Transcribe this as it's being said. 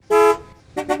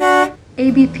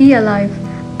ABP Alive,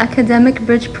 Academic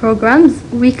Bridge Program's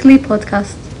weekly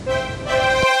podcast.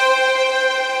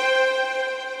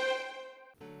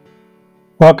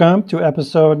 Welcome to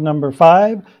episode number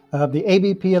 5 of the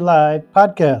ABP Alive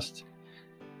podcast.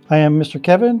 I am Mr.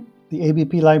 Kevin, the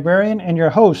ABP librarian and your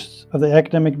host of the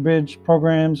Academic Bridge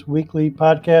Program's weekly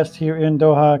podcast here in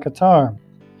Doha, Qatar.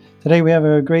 Today we have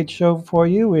a great show for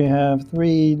you. We have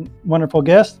 3 wonderful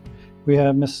guests. We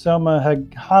have Ms. Selma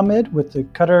Hamid with the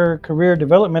Qatar Career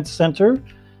Development Center.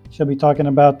 She'll be talking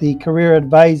about the career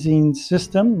advising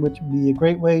system, which would be a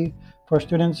great way for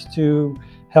students to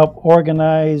help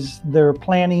organize their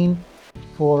planning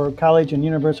for college and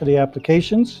university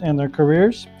applications and their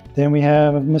careers. Then we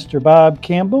have Mr. Bob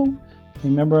Campbell, a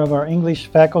member of our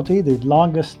English faculty, the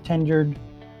longest tenured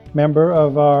member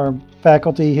of our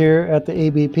faculty here at the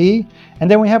ABP.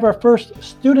 And then we have our first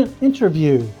student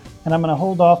interview. And I'm going to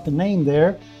hold off the name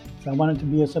there, because I want it to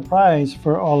be a surprise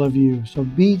for all of you. So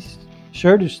be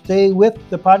sure to stay with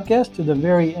the podcast to the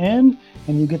very end,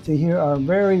 and you get to hear our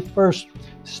very first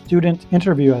student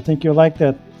interview. I think you'll like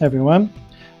that, everyone.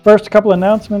 First, a couple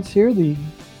announcements here. The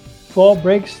fall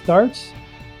break starts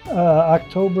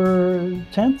October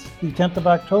 10th, the 10th of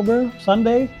October,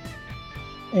 Sunday.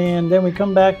 And then we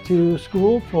come back to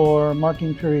school for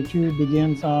marking period 2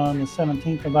 begins on the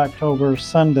 17th of October,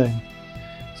 Sunday.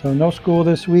 So no school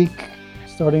this week,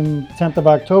 starting 10th of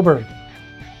October.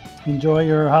 Enjoy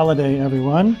your holiday,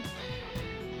 everyone,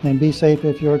 and be safe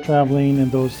if you're traveling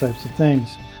and those types of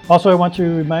things. Also, I want to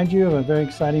remind you of a very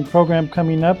exciting program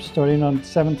coming up starting on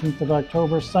 17th of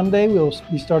October, Sunday. We'll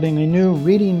be starting a new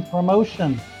reading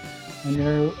promotion. And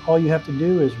there, all you have to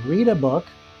do is read a book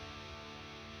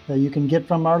that you can get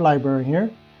from our library here.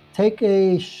 Take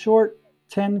a short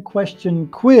 10-question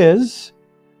quiz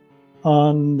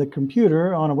on the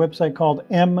computer on a website called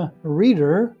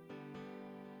mReader,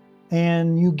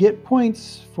 and you get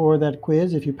points for that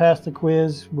quiz. If you pass the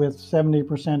quiz with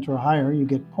 70% or higher, you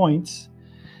get points.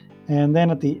 And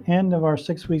then at the end of our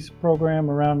 6 weeks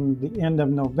program, around the end of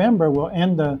November, we'll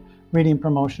end the reading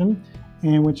promotion,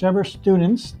 and whichever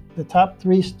students, the top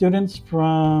 3 students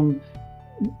from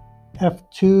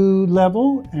F2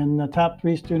 level and the top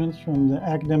 3 students from the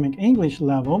academic English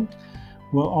level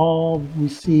will all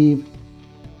receive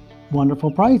wonderful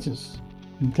prizes.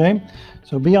 Okay,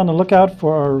 so be on the lookout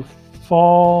for our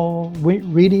fall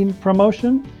reading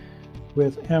promotion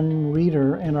with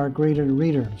mReader and our graded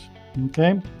readers.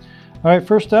 Okay, all right,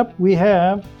 first up we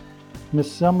have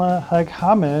Ms. Selma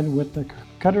Hamid with the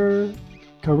Qatar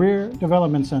Career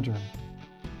Development Center.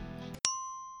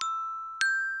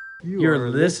 You're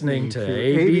listening to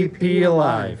ABP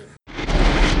Alive.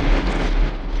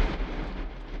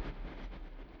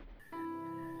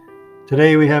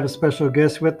 Today we have a special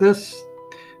guest with us.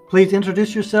 Please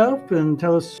introduce yourself and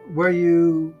tell us where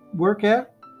you work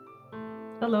at.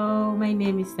 Hello, my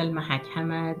name is Selma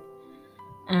Hamid,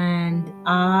 and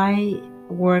I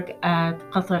work at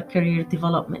Qatar Career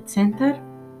Development Center.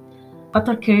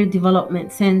 Qatar Career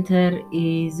Development Center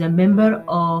is a member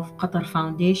of Qatar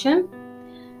Foundation,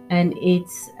 and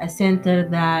it's a center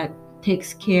that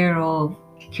takes care of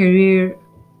career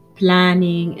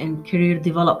planning and career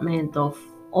development of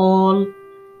all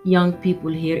young people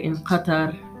here in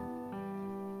Qatar.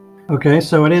 Okay,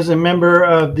 so it is a member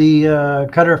of the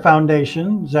Qatar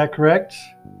Foundation, is that correct?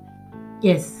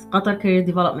 Yes, Qatar Career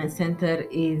Development Center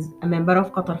is a member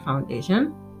of Qatar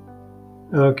Foundation.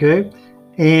 Okay,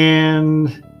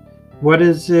 and what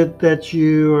is it that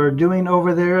you are doing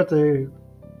over there at the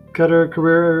Qatar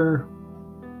Career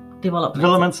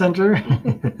Development Center?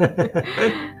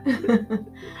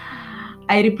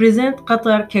 I represent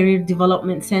Qatar Career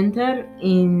Development Center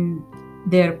in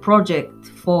their project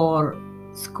for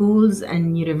schools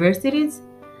and universities.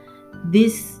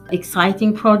 This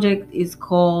exciting project is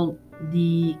called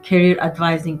the Career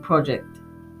Advising Project,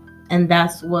 and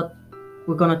that's what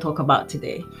we're going to talk about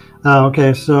today.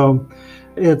 Okay, so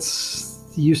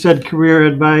you said Career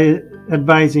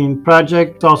Advising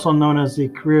Project, also known as the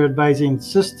Career Advising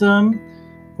System,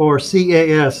 or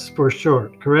CAS for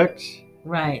short, correct?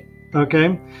 Right.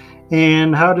 Okay,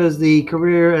 and how does the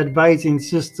Career Advising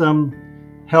System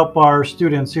help our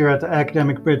students here at the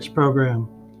Academic Bridge program?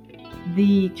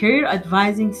 The Career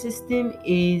Advising System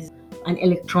is an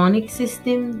electronic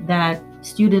system that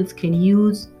students can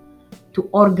use to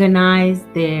organize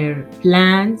their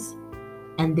plans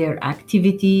and their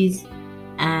activities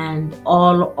and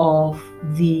all of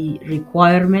the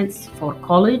requirements for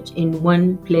college in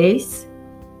one place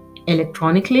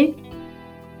electronically.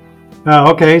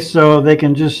 Okay, so they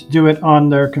can just do it on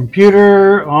their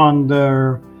computer, on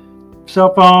their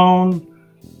cell phone,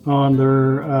 on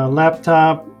their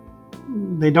laptop,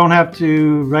 they don't have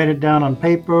to write it down on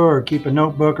paper or keep a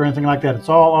notebook or anything like that. It's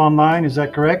all online. Is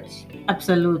that correct?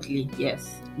 Absolutely,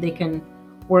 yes. They can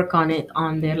work on it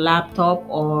on their laptop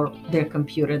or their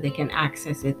computer. They can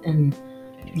access it and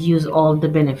use all the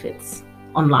benefits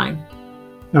online.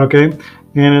 Okay.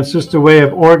 And it's just a way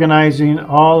of organizing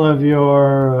all of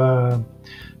your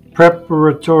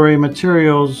preparatory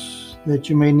materials that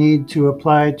you may need to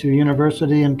apply to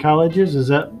university and colleges. Is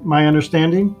that my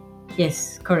understanding?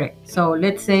 Yes, correct. So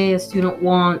let's say a student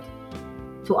want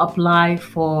to apply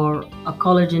for a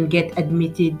college and get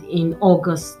admitted in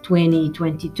August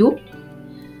 2022.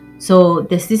 So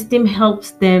the system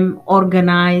helps them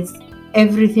organize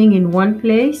everything in one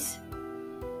place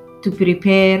to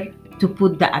prepare to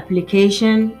put the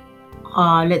application,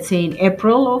 let's say in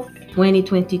April of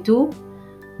 2022.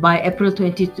 By April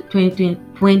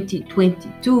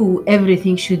 2022,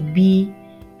 everything should be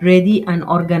ready and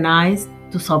organized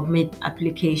to submit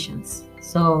applications.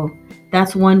 So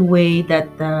that's one way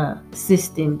that the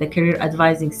system, the career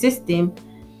advising system,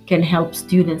 can help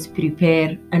students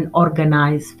prepare and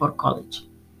organize for college.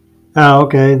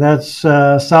 Okay. That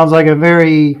sounds like a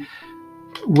very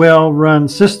well-run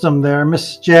system there.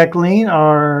 Miss Jacqueline,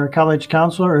 our college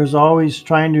counselor, is always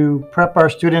trying to prep our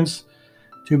students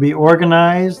to be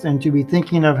organized and to be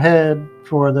thinking ahead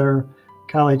for their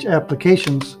college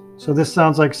applications. So this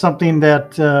sounds like something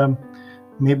that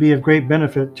may be of great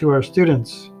benefit to our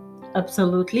students.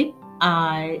 Absolutely.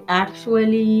 I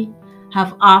actually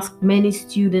have asked many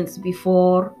students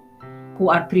before who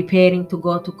are preparing to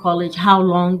go to college, how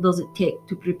long does it take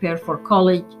to prepare for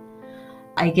college?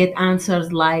 I get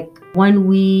answers like 1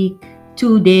 week,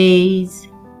 2 days,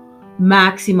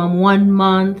 maximum 1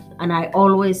 month. And I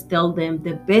always tell them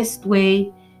the best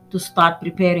way to start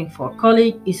preparing for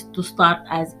college is to start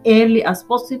as early as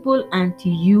possible and to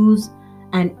use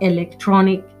an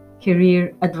electronic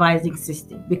career advising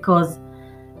system, because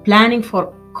planning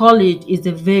for college is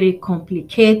a very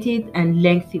complicated and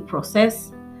lengthy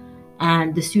process,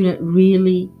 and the student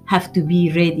really have to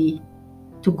be ready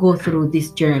to go through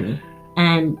this journey.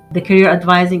 And the career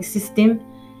advising system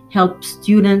helps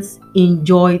students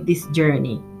enjoy this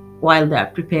journey while they're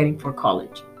preparing for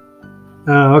college.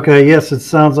 Okay, yes, it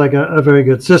sounds like a very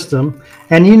good system.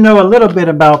 And you know a little bit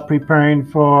about preparing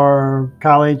for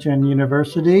college and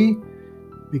university,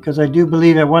 because I do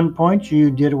believe at one point you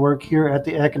did work here at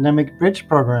the Academic Bridge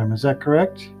Program. Is that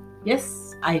correct?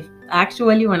 Yes, I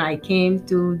actually, when I came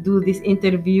to do this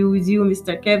interview with you,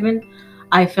 Mr. Kevin,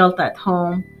 I felt at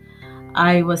home.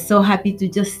 I was so happy to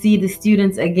just see the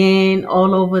students again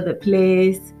all over the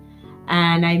place.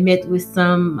 And I met with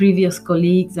some previous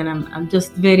colleagues, and I'm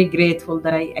just very grateful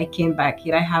that I came back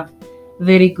here. I have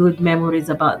very good memories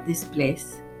about this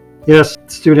place. Yes,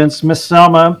 students. Miss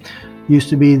Selma used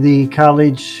to be the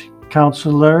college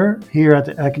counselor here at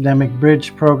the Academic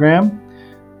Bridge Program.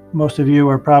 Most of you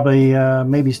are probably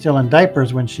maybe still in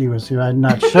diapers when she was here. I'm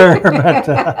not sure,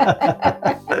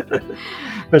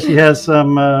 but she has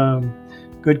some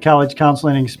good college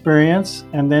counseling experience.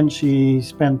 And then she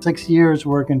spent 6 years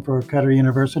working for Qatar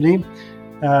University.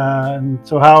 And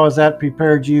so how has that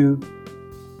prepared you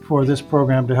for this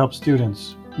program to help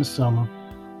students, Ms. Selma?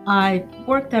 I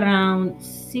worked around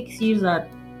 6 years at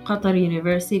Qatar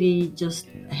University, just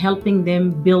helping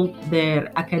them build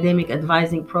their academic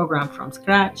advising program from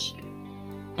scratch.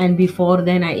 And before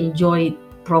then, I enjoyed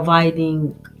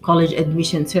providing college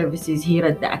admission services here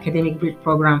at the Academic Bridge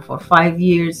Program for 5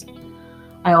 years.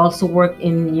 I also worked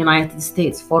in the United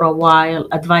States for a while,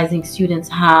 advising students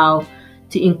how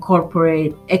to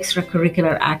incorporate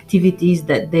extracurricular activities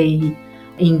that they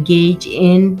engage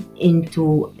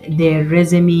into their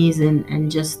resumes,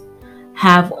 and just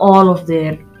have all of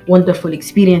their wonderful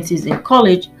experiences in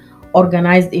college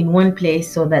organized in one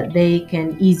place so that they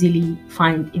can easily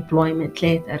find employment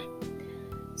later.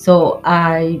 So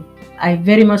I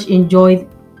very much enjoyed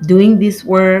doing this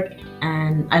work,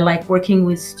 and I like working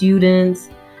with students.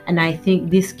 And I think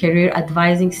this career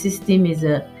advising system is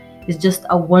just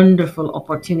a wonderful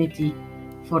opportunity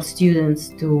for students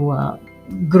to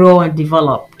grow and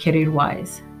develop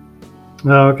career-wise.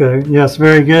 Okay, yes,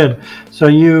 very good. So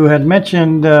you had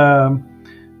mentioned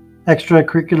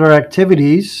extracurricular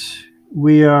activities.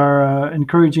 We are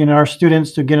encouraging our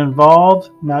students to get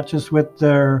involved, not just with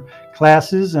their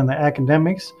classes and the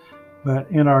academics, but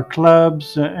in our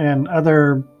clubs and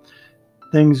other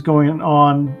things going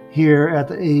on here at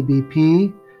the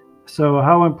ABP. So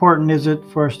how important is it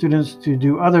for our students to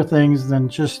do other things than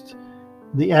just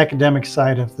the academic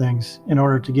side of things in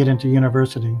order to get into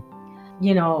university?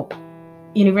 You know,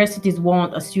 universities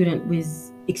want a student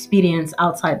with experience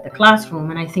outside the classroom,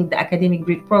 and I think the Academic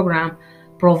Bridge Program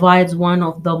provides one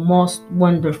of the most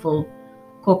wonderful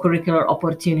co-curricular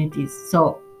opportunities.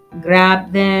 So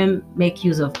grab them, make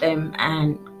use of them,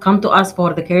 and come to us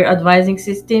for the career advising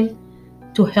system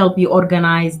to help you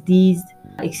organize these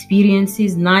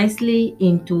experiences nicely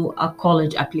into a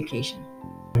college application.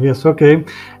 Yes, okay.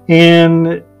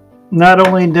 And not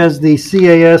only does the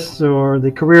CAS or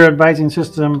the Career Advising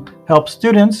System help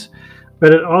students,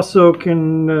 but it also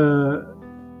can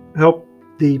help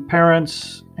the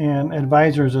parents and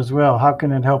advisors as well. How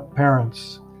can it help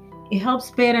parents? It helps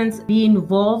parents be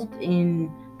involved in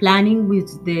planning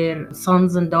with their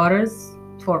sons and daughters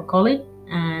for college,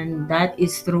 and that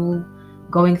is through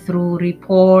going through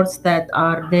reports that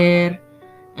are there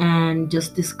and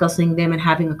just discussing them and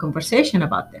having a conversation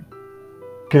about them.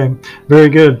 Okay, very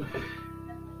good.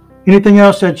 Anything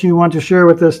else that you want to share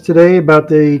with us today about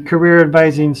the Career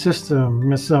Advising System,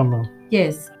 Ms. Selma?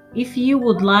 Yes, if you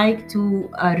would like to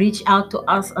reach out to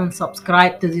us and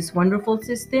subscribe to this wonderful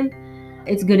system,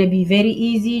 it's going to be very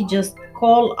easy. Just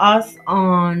call us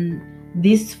on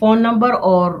this phone number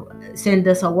or send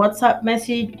us a WhatsApp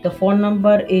message. The phone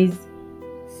number is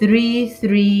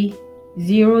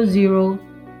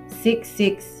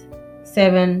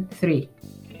 3300-6673.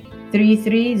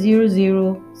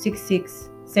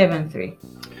 3300-6673.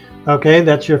 Okay,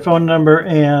 that's your phone number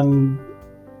and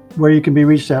where you can be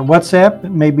reached at. WhatsApp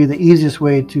may be the easiest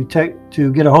way to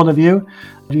get a hold of you.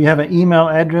 Do you have an email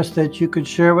address that you could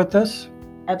share with us?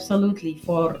 Absolutely.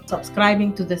 For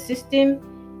subscribing to the system,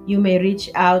 you may reach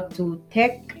out to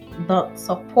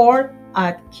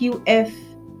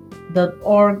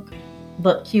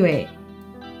tech.support@qf.org.qa.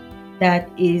 That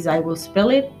is, I will spell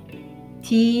it,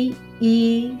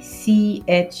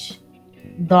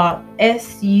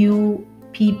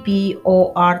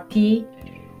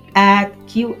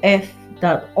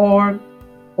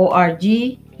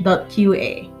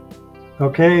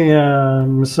 Okay,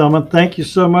 Ms. Selma, thank you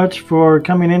so much for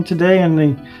coming in today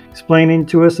and explaining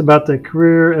to us about the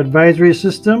Career Advisory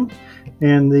System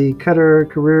and the Qatar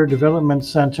Career Development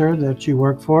Center that you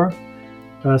work for.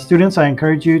 Students, I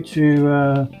encourage you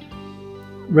to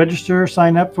register,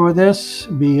 sign up for this.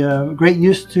 Be a great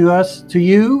use to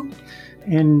you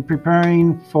in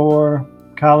preparing for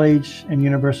college and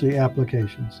university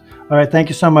applications. All right, thank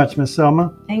you so much, Ms.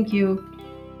 Selma. Thank you.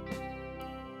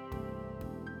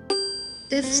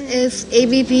 This is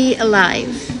ABP Alive.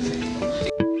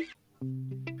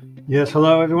 Yes,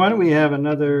 hello everyone. We have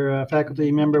another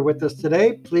faculty member with us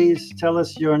today. Please tell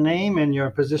us your name and your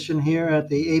position here at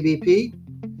the ABP.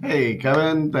 Hey,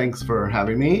 Kevin. Thanks for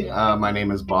having me. My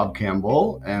name is Bob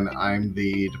Campbell, and I'm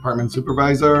the department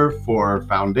supervisor for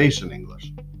Foundation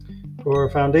English. For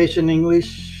Foundation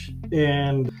English,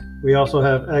 and we also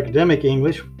have Academic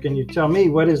English. Can you tell me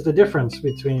what is the difference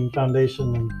between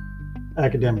Foundation and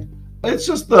Academic? It's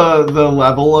just the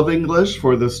level of English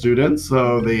for the students.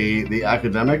 So the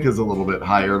academic is a little bit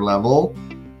higher level,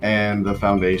 and the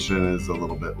foundation is a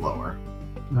little bit lower.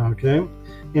 Okay.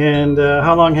 And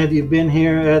how long have you been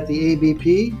here at the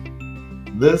ABP?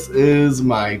 This is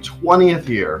my 20th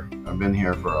year. I've been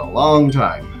here for a long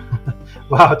time.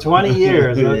 Wow, 20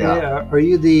 years. Okay. Yeah. Are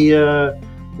you the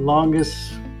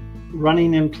longest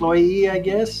running employee, I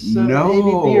guess? No,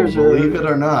 ABP, believe it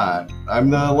or not. I'm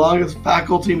the longest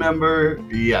faculty member,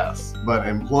 yes, but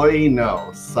employee,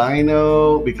 no.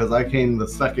 Sino, because I came the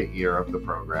second year of the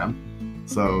program.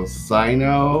 So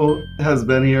Sino has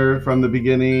been here from the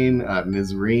beginning,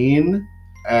 Nizreen,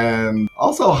 and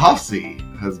also Hafsi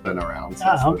has been around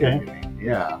since the beginning.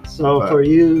 Yeah. So for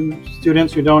you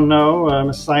students who don't know,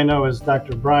 Ms. Sino is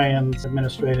Dr. Bryan's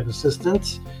administrative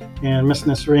assistant, and Ms.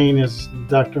 Nisreen is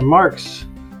Dr. Mark's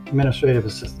administrative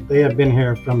assistant. They have been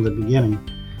here from the beginning.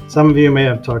 Some of you may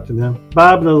have talked to them.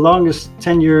 Bob, the longest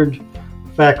tenured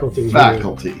faculty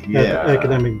here at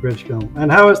Academic Bridgecombe.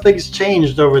 And how has things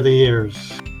changed over the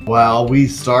years? Well, we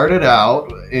started out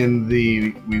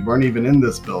we weren't even in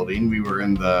this building. We were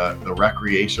in the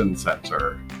recreation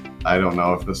center. I don't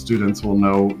know if the students will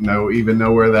know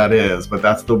where that is, but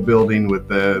that's the building with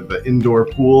the indoor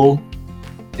pool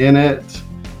in it.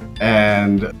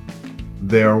 And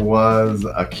there was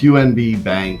a QNB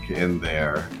bank in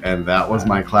there, and that was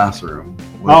my classroom.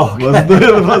 Was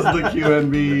the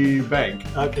QNB bank.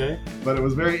 Okay. But it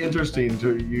was very interesting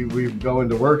we go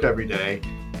into work every day,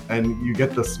 and you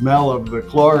get the smell of the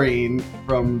chlorine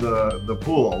from the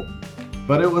pool.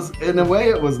 But it was, in a way,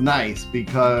 it was nice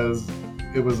because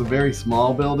it was a very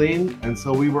small building, and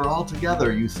so we were all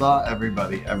together. You saw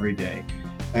everybody every day.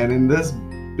 And in this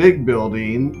big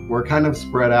building, we're kind of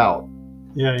spread out.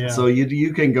 Yeah. So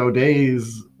you can go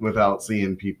days without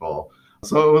seeing people.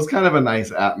 So it was kind of a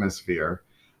nice atmosphere.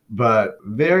 but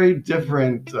very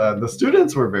different. The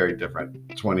students were very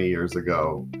different 20 years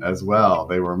ago as well.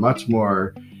 They were much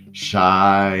more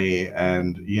shy,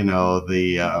 and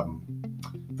the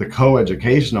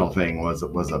co-educational thing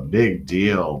was a big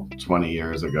deal 20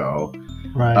 years ago.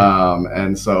 Right.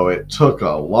 And so it took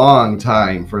a long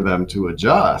time for them to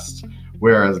adjust.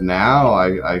 Whereas now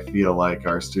I feel like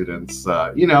our students, it's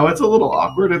a little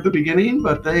awkward at the beginning,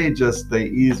 but they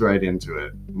ease right into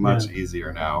it much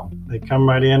easier now. They come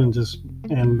right in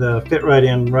and fit right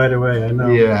in right away. I know.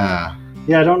 Yeah.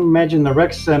 Yeah, I don't imagine the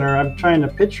rec center. I'm trying to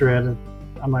picture it.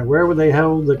 I'm like, where would they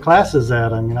hold the classes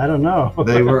at? I mean, I don't know.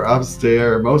 They were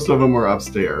upstairs. Most of them were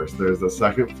upstairs. There's a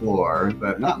second floor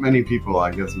that not many people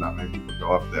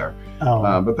go up there.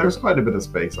 Oh. But there's quite a bit of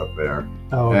space up there.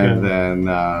 Oh, okay. And then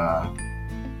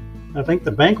I think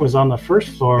the bank was on the first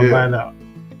floor by the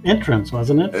entrance,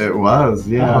 wasn't it? it was,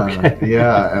 yeah. Okay.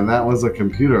 Yeah, and that was a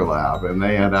computer lab. And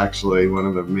they had actually, one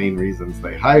of the main reasons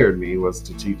they hired me was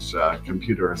to teach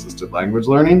computer-assisted language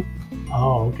learning.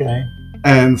 Oh, okay.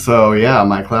 And so, yeah,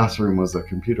 my classroom was a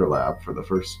computer lab for the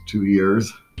first 2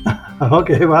 years.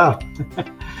 Okay, wow.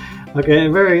 Okay,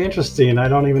 very interesting. I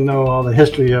don't even know all the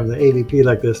history of the ABP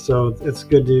like this, so it's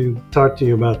good to talk to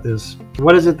you about this.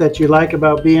 What is it that you like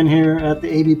about being here at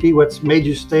the ABP? What's made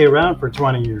you stay around for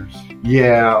 20 years?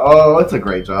 Yeah, it's a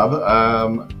great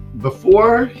job.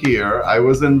 Before here, I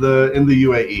was in the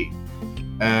UAE.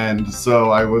 And so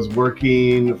I was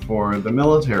working for the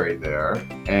military there,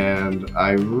 and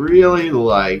I really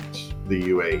liked the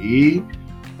UAE,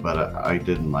 but I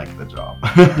didn't like the job.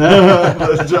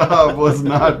 The job was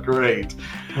not great.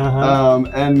 Uh-huh.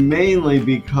 And mainly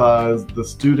because the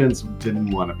students didn't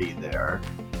want to be there.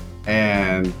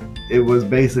 And it was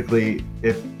basically,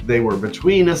 if they were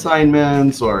between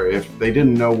assignments or if they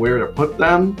didn't know where to put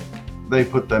them, they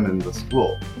put them in the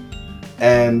school.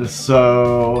 And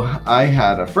so I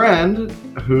had a friend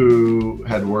who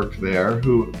had worked there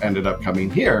who ended up coming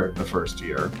here the first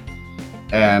year.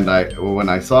 And when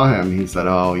I saw him, he said,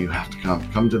 "Oh, you have to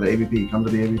come to the ABP, come to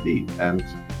the ABP." And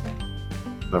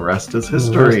the rest is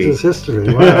history. The rest is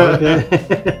history. Wow, okay.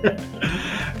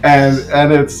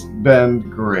 And it's been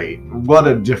great. What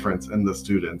a difference in the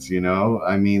students,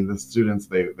 I mean, the students,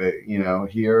 they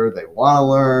here, they want to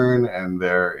learn and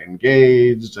they're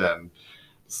engaged, and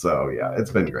so yeah,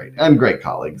 it's been great, and great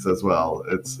colleagues as well.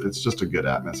 It's just a good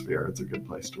atmosphere. It's a good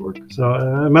place to work. So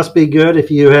it must be good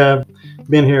if you have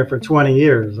been here for 20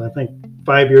 years. I think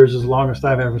 5 years is the longest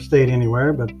I've ever stayed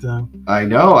anywhere. But I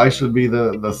know I should be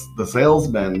the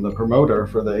salesman, the promoter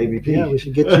for the ABP. Yeah, we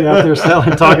should get you out there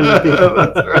selling, talking to people.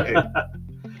 That's right.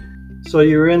 So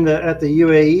you were at the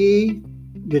UAE.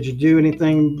 Did you do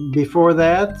anything before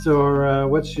that, or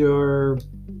what's your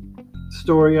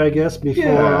story, I guess,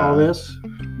 before all this?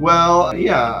 Well,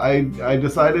 yeah, I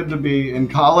decided to be in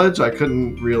college. I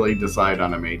couldn't really decide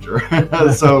on a major.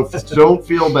 So don't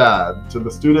feel bad to the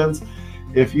students.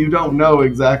 If you don't know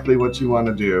exactly what you want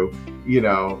to do,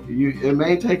 it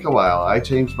may take a while. I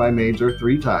changed my major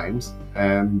 3 times,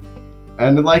 and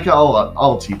like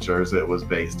all teachers, it was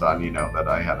based on, that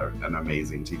I had an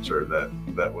amazing teacher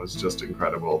that was just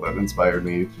incredible, that inspired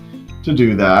me to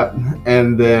do that.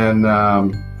 And then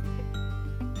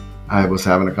I was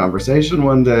having a conversation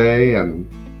one day, and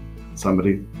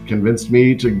somebody convinced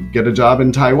me to get a job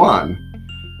in Taiwan.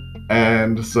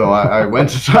 And so I went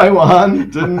to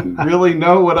Taiwan, didn't really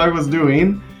know what I was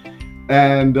doing.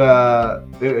 And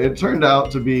it turned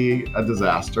out to be a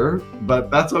disaster,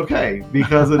 but that's okay,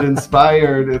 because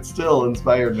it still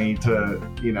inspired me to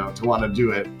want to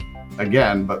do it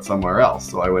again, but somewhere else.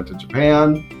 So I went to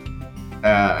Japan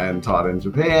and taught in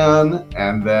Japan.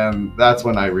 And then that's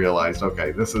when I realized,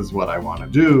 okay, this is what I want to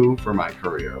do for my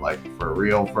career, like for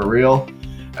real.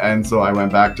 And so I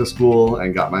went back to school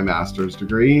and got my master's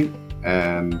degree.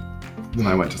 And then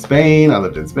I went to Spain. I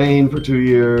lived in Spain for 2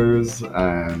 years,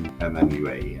 and then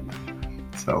UAE.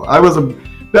 So I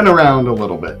been around a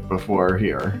little bit before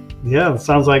here. Yeah, it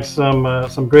sounds like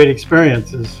some great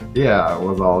experiences. Yeah, it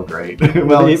was all great.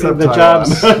 Well, except the Taiwan.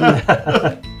 jobs.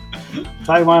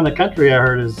 Taiwan, the country, I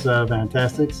heard, is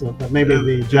fantastic. So, but maybe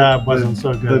the job wasn't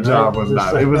so good. The job was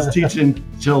not. It was teaching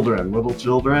little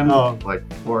children,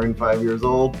 like 4 and 5 years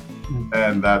old,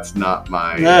 and that's not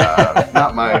my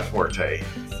not my forte.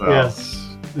 So.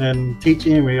 Yes, and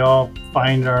teaching, we all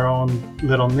find our own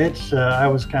little niche. I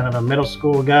was kind of a middle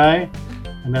school guy,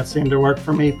 and that seemed to work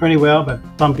for me pretty well. But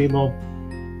some people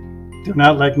do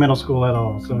not like middle school at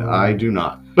all. So I do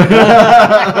not.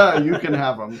 You can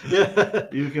have them.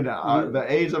 You can. The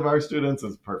age of our students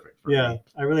is perfect for me.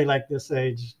 I really like this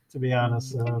age, to be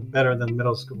honest, better than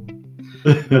middle school.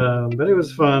 But it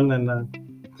was fun. And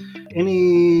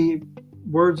any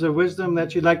words of wisdom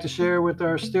that you'd like to share with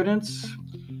our students?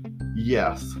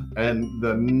 Yes, and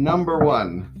the number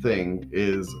one thing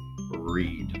is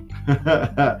read.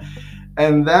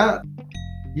 And that,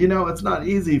 it's not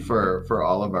easy for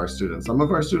all of our students. Some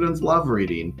of our students love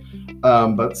reading,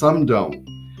 but some don't.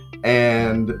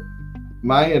 And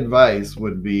my advice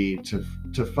would be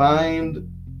to find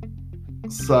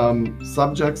some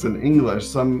subjects in English,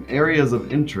 some areas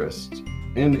of interest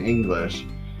in English,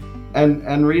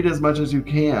 and read as much as you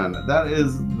can. That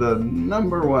is the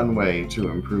number one way to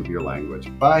improve your language.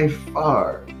 By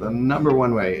far, the number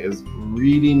one way is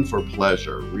reading for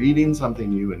pleasure, reading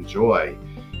something you enjoy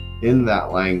in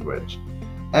that language.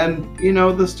 And,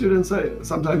 the students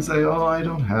sometimes say, oh, I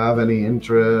don't have any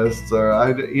interests,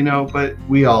 but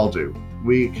we all do.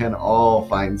 We can all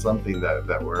find something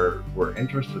that we're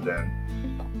interested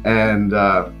in. And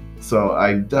so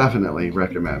I definitely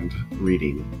recommend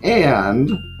reading. And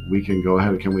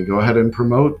can we go ahead and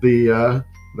promote the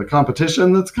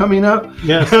competition that's coming up?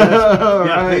 Yes. All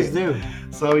yeah, right. please do.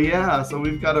 So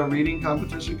we've got a reading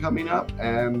competition coming up,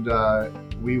 and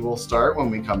we will start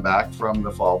when we come back from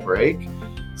the fall break.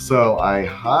 So I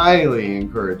highly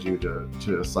encourage you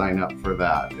to sign up for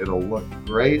that. It'll look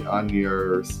great on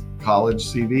your college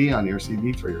CV, on your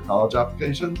CV for your college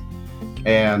applications.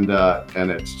 And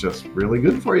it's just really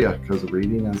good for you because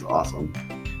reading is awesome.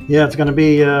 Yeah, it's going to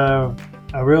be a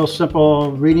real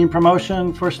simple reading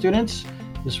promotion for students.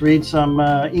 Just read some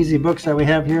easy books that we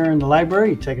have here in the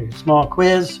library. Take a small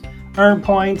quiz, earn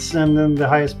points, and then the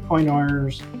highest point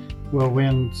earners will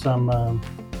win some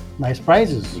nice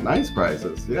prizes. Nice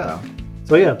prizes, yeah.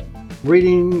 So yeah,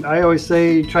 reading, I always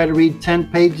say try to read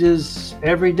 10 pages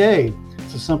every day.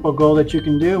 It's a simple goal that you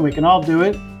can do, and we can all do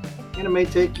it. And it may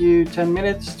take you 10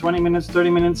 minutes, 20 minutes, 30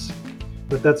 minutes,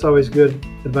 but that's always good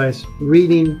advice.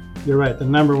 Reading, you're right, the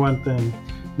number one thing.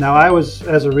 Now, as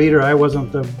a reader, I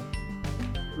wasn't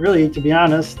really, to be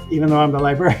honest, even though I'm the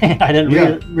librarian, I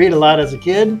didn't read a lot as a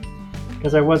kid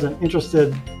because I wasn't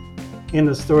interested in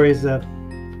the stories that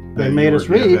they made us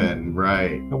read.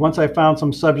 Right. But once I found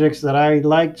some subjects that I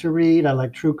like to read, I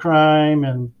like true crime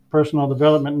and personal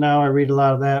development now. I read a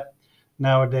lot of that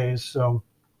nowadays. So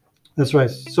that's right.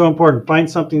 So important. Find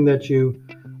something that you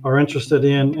are interested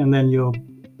in, and then you'll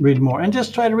read more. And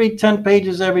just try to read 10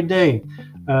 pages every day.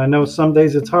 I know some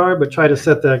days it's hard, but try to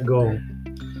set that goal.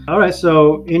 All right.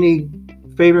 So any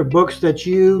favorite books that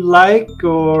you like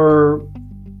or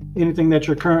anything that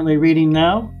you're currently reading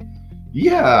now?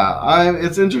 Yeah,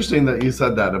 it's interesting that you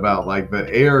said that about like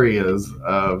the areas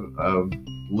of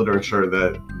literature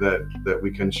that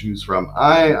we can choose from.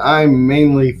 I'm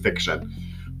mainly fiction.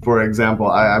 For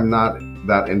example, I'm not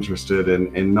that interested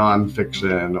in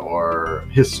nonfiction or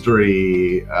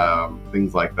history,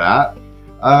 things like that.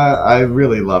 I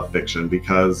really love fiction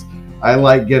because I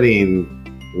like getting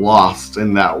lost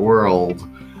in that world,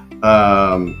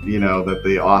 that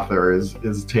the author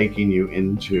is taking you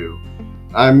into.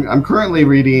 I'm currently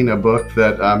reading a book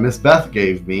that Miss Beth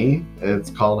gave me. It's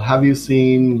called Have You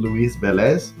Seen Luis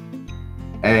Velez?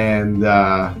 And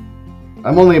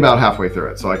I'm only about halfway through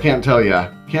it, so I can't tell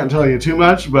you too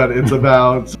much, but it's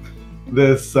about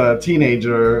this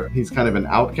teenager. He's kind of an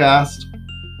outcast,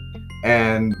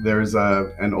 and there's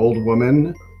an old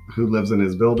woman who lives in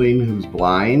his building who's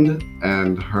blind,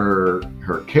 and her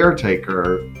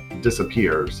caretaker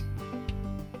disappears.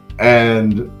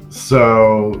 And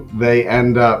so they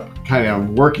end up kind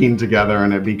of working together,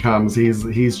 and it becomes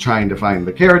he's trying to find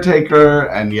the caretaker,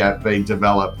 and yet they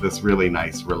develop this really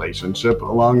nice relationship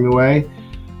along the way.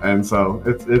 And so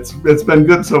it's been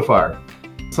good so far.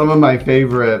 Some of my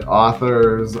favorite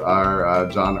authors are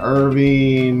John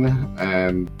Irving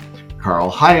and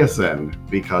Carl Hiaasen,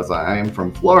 because I am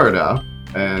from Florida,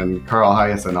 and Carl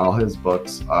Hiaasen, all his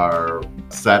books are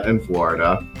set in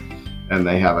Florida. And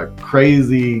they have a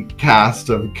crazy cast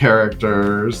of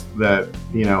characters that,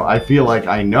 I feel like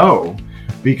I know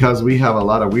because we have a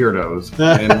lot of weirdos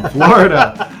in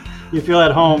Florida. You feel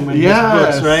at home in these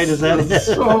books, right? Is that it?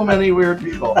 So many weird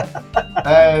people.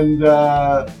 And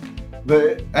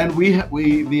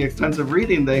the extensive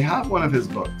reading, they have one of his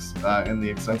books in the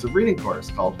extensive reading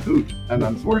course called Hoot. And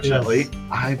unfortunately,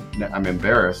 yes. I'm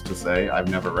embarrassed to say I've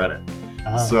never read it.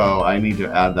 So I need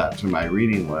to add that to my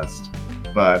reading list.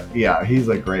 But yeah, he's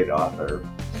a great author.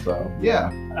 So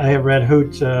yeah, I have read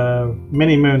Hoot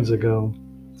many moons ago,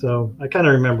 so I kind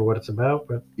of remember what it's about.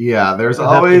 But yeah, there's I'd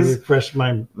always have to refresh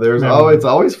my there's memory. It's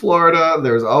always Florida.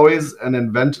 There's always an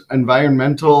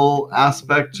environmental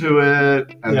aspect to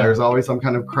it, and there's always some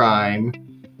kind of crime.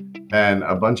 and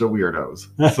a bunch of weirdos.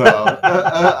 So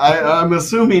I'm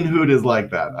assuming Hoot is like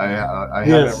that. I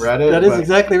Yes, haven't read it. that is but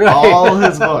exactly right. all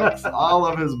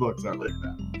of his books are like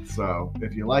that. So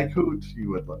if you like Hoot, you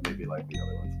would maybe like the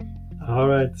other ones. All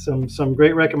right, some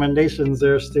great recommendations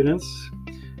there, students.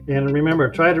 And remember,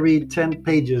 try to read 10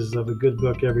 pages of a good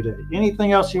book every day.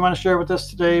 Anything else you want to share with us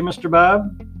today, Mr.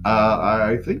 Bob?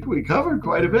 I think we covered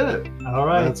quite a bit. All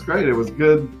right. That's great. It was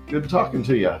good talking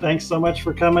to you. Thanks so much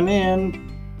for coming in.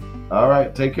 All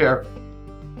right, take care.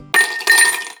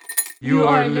 You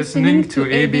are listening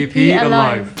to ABP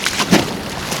Alive.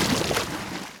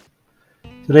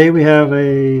 Today we have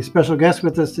a special guest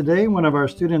with us today, one of our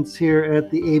students here at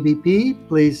the ABP.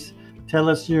 Please tell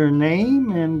us your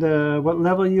name and what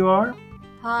level you are.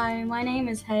 Hi, my name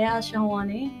is Haya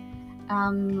Shahwani.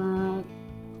 I'm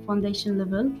foundation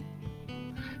level.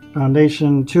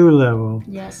 Foundation 2 level.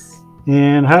 Yes.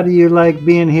 And how do you like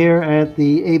being here at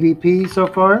the ABP so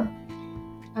far?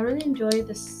 I really enjoy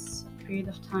this period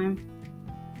of time.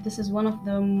 This is one of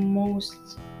the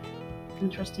most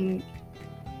interesting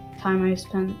time I've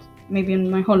spent maybe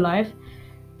in my whole life,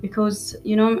 because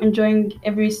I'm enjoying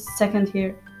every second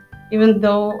here, even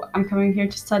though I'm coming here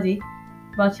to study.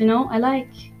 But I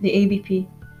like the ABP.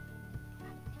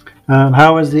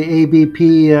 How is the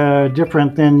ABP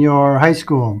different than your high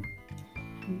school?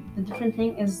 The different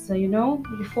thing is,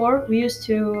 before we used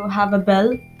to have a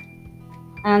bell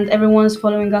and everyone's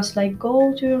following us like,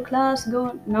 go to your class,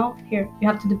 go. Now here you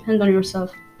have to depend on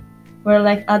yourself. We're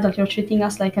like adult, you're treating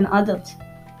us like an adult.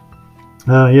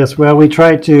 Yes, well, we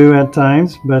try to at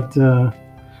times, but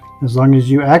as long as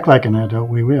you act like an adult,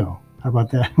 we will. How about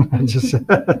that?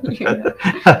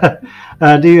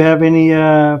 Do you have any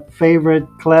favorite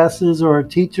classes or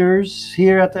teachers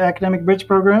here at the Academic Bridge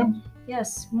program?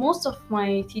 Yes, most of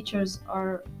my teachers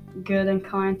are good and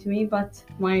kind to me, but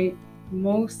my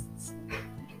most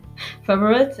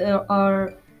favorite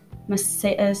are Miss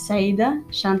Saida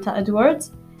Shanta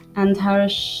Edwards and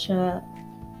Harish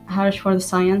for the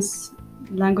science,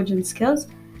 language and skills,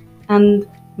 and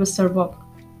Mr. Bob.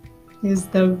 He's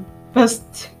the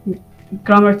best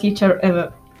grammar teacher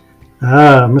ever.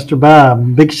 Mr.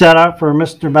 Bob. Big shout out for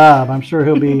Mr. Bob. I'm sure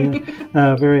he'll be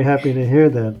very happy to hear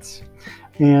that.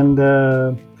 And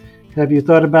have you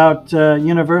thought about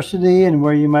university and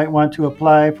where you might want to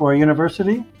apply for a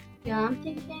university? Yeah, I'm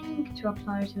thinking to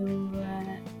apply to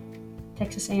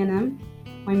Texas A&M.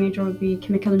 My major would be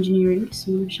chemical engineering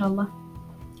soon, inshallah.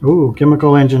 Ooh,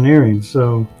 chemical engineering.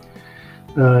 So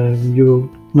you'll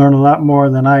learn a lot more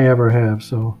than I ever have.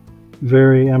 So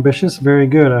very ambitious, very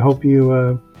good. I hope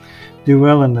you do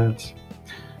well in that.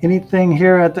 Anything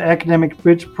here at the Academic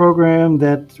Bridge program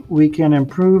that we can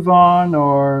improve on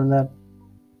or that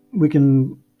we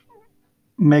can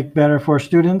make better for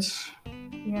students?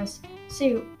 Yes.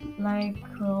 See,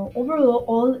 overall,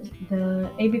 all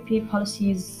the ABP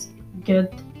policy is good,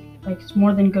 it's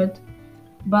more than good.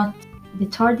 But the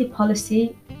tardy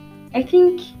policy, I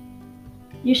think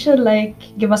you should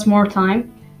give us more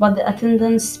time. But the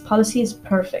attendance policy is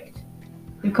perfect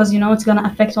because it's gonna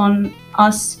affect on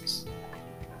us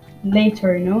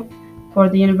later. For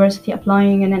the university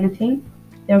applying and anything,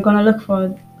 they're gonna look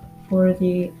for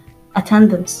the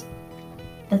attendance.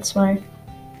 That's why.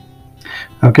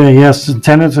 Okay, yes,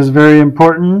 attendance is very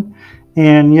important.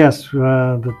 And yes,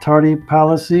 the tardy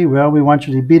policy, well, we want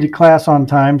you to be to class on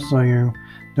time so you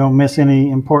don't miss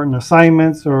any important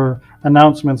assignments or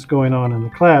announcements going on in the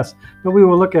class. But we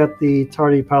will look at the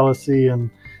tardy policy and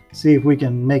see if we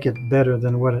can make it better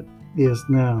than what it is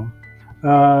now.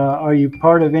 Are you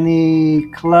part of any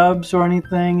clubs or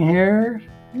anything here?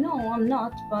 No, I'm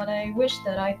not, but I wish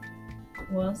that I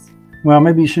was. Well,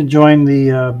 maybe you should join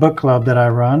the book club that I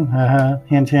run,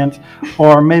 hint, hint,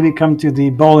 or maybe come to the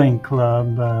bowling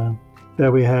club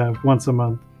that we have once a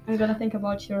month. I'm gonna think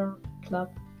about your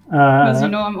club, because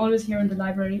I'm always here in the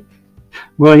library.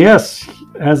 Well, yes,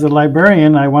 as a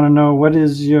librarian, I want to know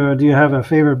do you have a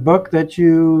favorite book that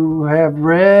you have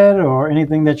read or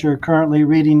anything that you're currently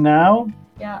reading now?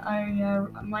 Yeah,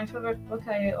 my favorite book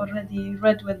I already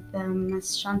read with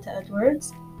Miss Shanta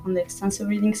Edwards on the extensive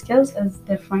reading skills is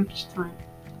The Frankenstein.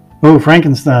 Oh,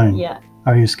 Frankenstein. Yeah.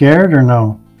 Are you scared or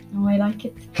no? No, I like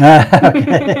it.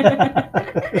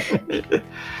 Okay.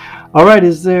 All right,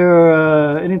 is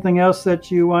there anything else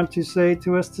that you want to say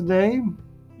to us today?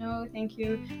 No, thank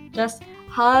you. Just,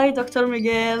 hi, Dr.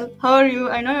 Miguel. How are you?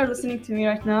 I know you're listening to me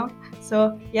right now.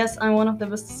 So, yes, I'm one of the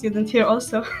best students here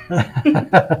also.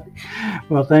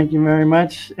 Well, thank you very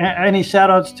much. Any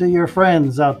shout-outs to your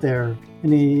friends out there?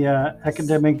 Any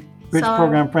Academic Bridge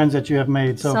program friends that you have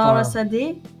made so far? Sarah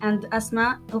Sadi and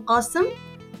Asma Al-Qasim.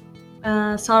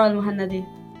 Sarah Al-Muhannadi.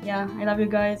 Yeah, I love you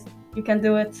guys. You can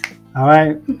do it. All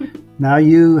right. Now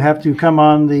you have to come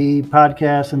on the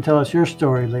podcast and tell us your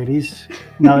story, ladies,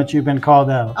 now that you've been called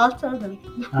out. I'll tell them.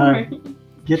 Don't All right. worry.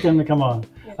 Get them to come on.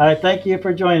 Yeah. All right. Thank you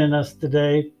for joining us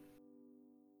today.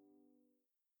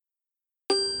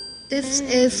 This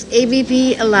is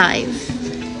ABP Alive.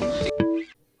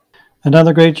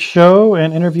 Another great show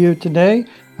and interview today.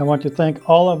 I want to thank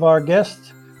all of our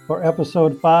guests for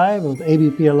episode 5 of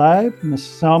ABP Alive, Miss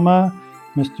Selma,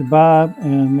 Mr. Bob,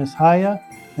 and Miss Haya.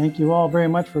 Thank you all very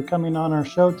much for coming on our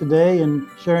show today and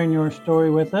sharing your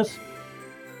story with us.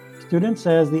 Students,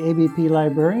 as the ABP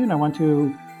librarian, I want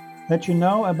to let you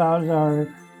know about our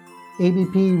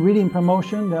ABP reading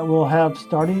promotion that we'll have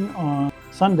starting on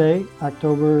Sunday,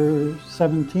 October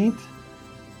 17th,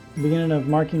 beginning of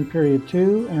marking period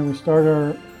 2, and we start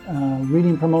our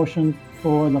reading promotion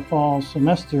for the fall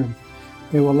semester.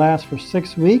 It will last for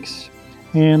 6 weeks,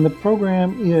 and the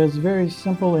program is very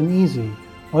simple and easy.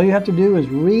 All you have to do is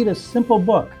read a simple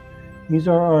book. These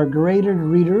are our graded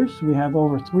readers. We have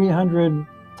over 300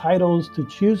 titles to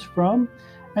choose from,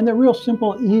 and they're real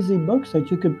simple, easy books that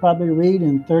you could probably read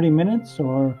in 30 minutes,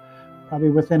 or probably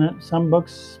within it. Some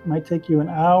books might take you an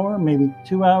hour, maybe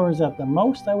 2 hours at the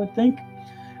most, I would think.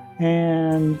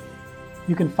 And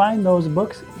you can find those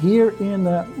books here in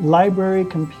the library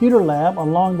computer lab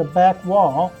along the back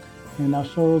wall, and I'll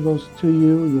show those to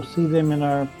you. You'll see them in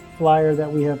our flyer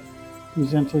that we have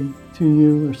presented to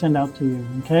you or sent out to you.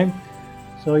 Okay,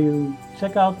 so you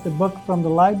check out the book from the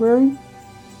library.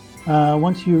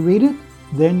 Once you read it,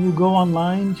 then you go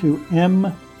online to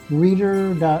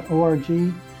mreader.org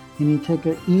and you take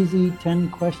an easy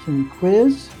 10-question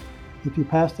quiz. If you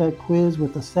pass that quiz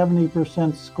with a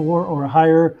 70% score or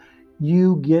higher,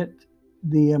 you get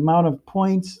the amount of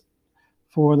points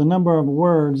for the number of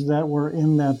words that were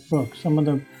in that book. Some of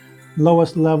the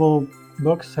lowest level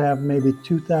books have maybe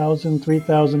 2,000,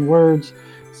 3,000 words.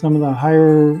 Some of the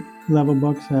higher level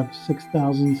books have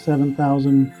 6,000,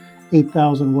 7,000,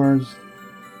 8,000 words,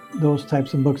 those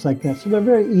types of books like that. So they're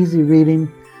very easy reading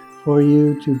for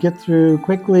you to get through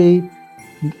quickly,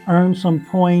 earn some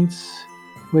points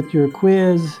with your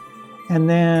quiz. And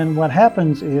then what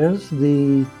happens is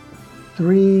the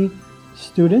 3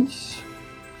 students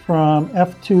from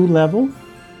F2 level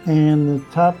and the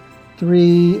top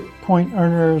 3 point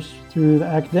earners through the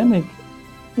academic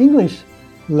English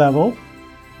level,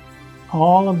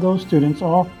 all of those students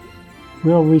all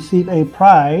will receive a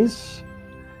prize,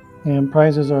 and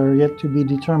prizes are yet to be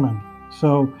determined.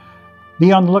 So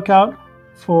be on the lookout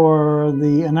for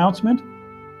the announcement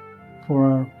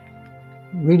for our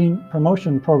reading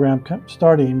promotion program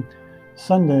starting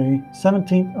Sunday,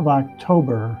 17th of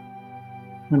October,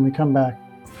 when we come back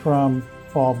from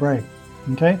fall break.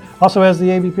 Okay. Also, as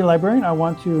the ABP librarian, I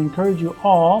want to encourage you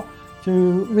all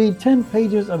to read 10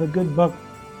 pages of a good book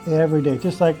every day.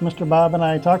 Just like Mr. Bob and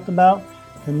I talked about,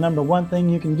 the number one thing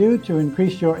you can do to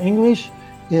increase your English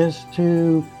is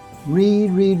to read.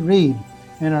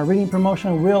 And our reading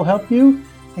promotion will help you.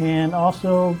 And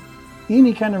also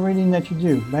any kind of reading that you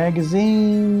do,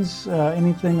 magazines,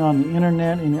 anything on the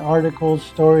internet, any articles,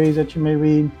 stories that you may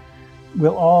read,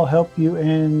 will all help you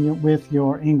with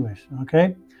your English.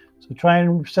 Okay. So try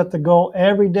and set the goal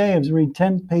every day of read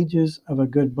 10 pages of a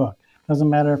good book. Doesn't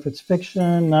matter if it's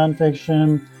fiction,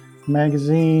 nonfiction,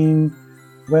 magazine,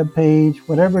 web page,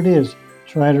 whatever it is,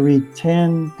 try to read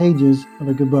 10 pages of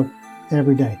a good book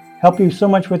every day. Help you so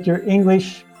much with your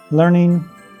English learning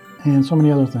and so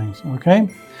many other things. Okay.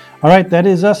 All right. That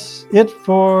is it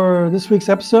for this week's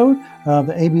episode of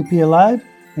the ABP Alive,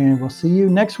 and we'll see you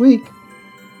next week.